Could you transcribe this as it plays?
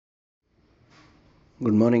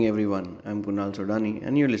Good morning, everyone. I'm Kunal Sodani,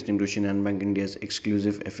 and you're listening to Shinhan Bank India's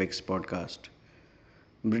exclusive FX podcast.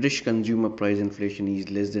 British consumer price inflation is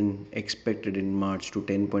less than expected in March to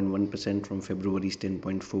 10.1% from February's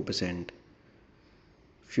 10.4%.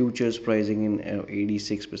 Futures pricing in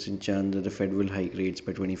 86% chance that the Fed will hike rates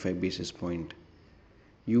by 25 basis points.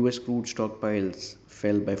 US crude stockpiles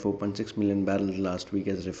fell by 4.6 million barrels last week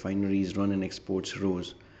as refineries run and exports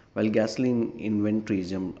rose, while gasoline inventories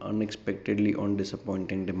jumped unexpectedly on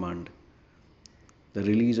disappointing demand. The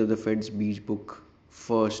release of the Fed's Beige Book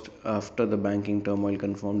first after the banking turmoil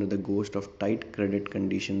confirmed that the ghost of tight credit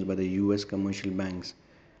conditions by the US commercial banks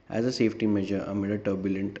as a safety measure amid a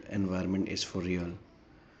turbulent environment is for real.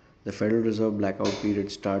 The Federal Reserve blackout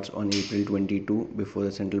period starts on April 22 before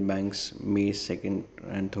the central bank's May 2nd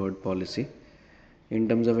and 3rd policy. In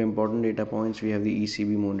terms of important data points, we have the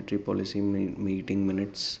ECB monetary policy meeting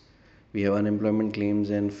minutes. We have unemployment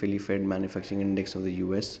claims and Philly Fed manufacturing index of the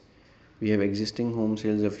US. We have existing home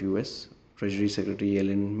sales of US. Treasury Secretary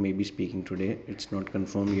Yellen may be speaking today. It's not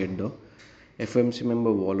confirmed yet though. FOMC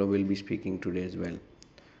member Waller will be speaking today as well.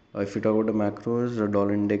 If we talk about the macros, the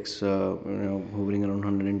dollar index hovering around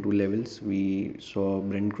 102 levels. We saw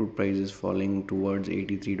Brent crude prices falling towards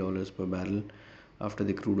 $83 per barrel after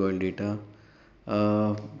the crude oil data.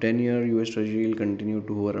 10-year US Treasury will continue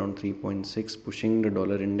to hover around 3.6, pushing the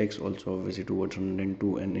dollar index also obviously towards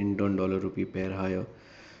 102 and in turn dollar rupee pair higher.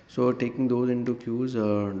 So taking those into cues,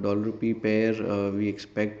 dollar rupee pair, we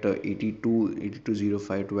expect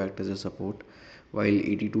 82.05 to act as a support, while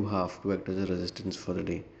 82 half to act as a resistance for the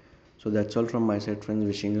day. So that's all from my side, friends.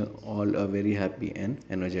 Wishing you all a very happy and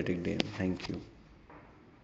energetic day. Thank you.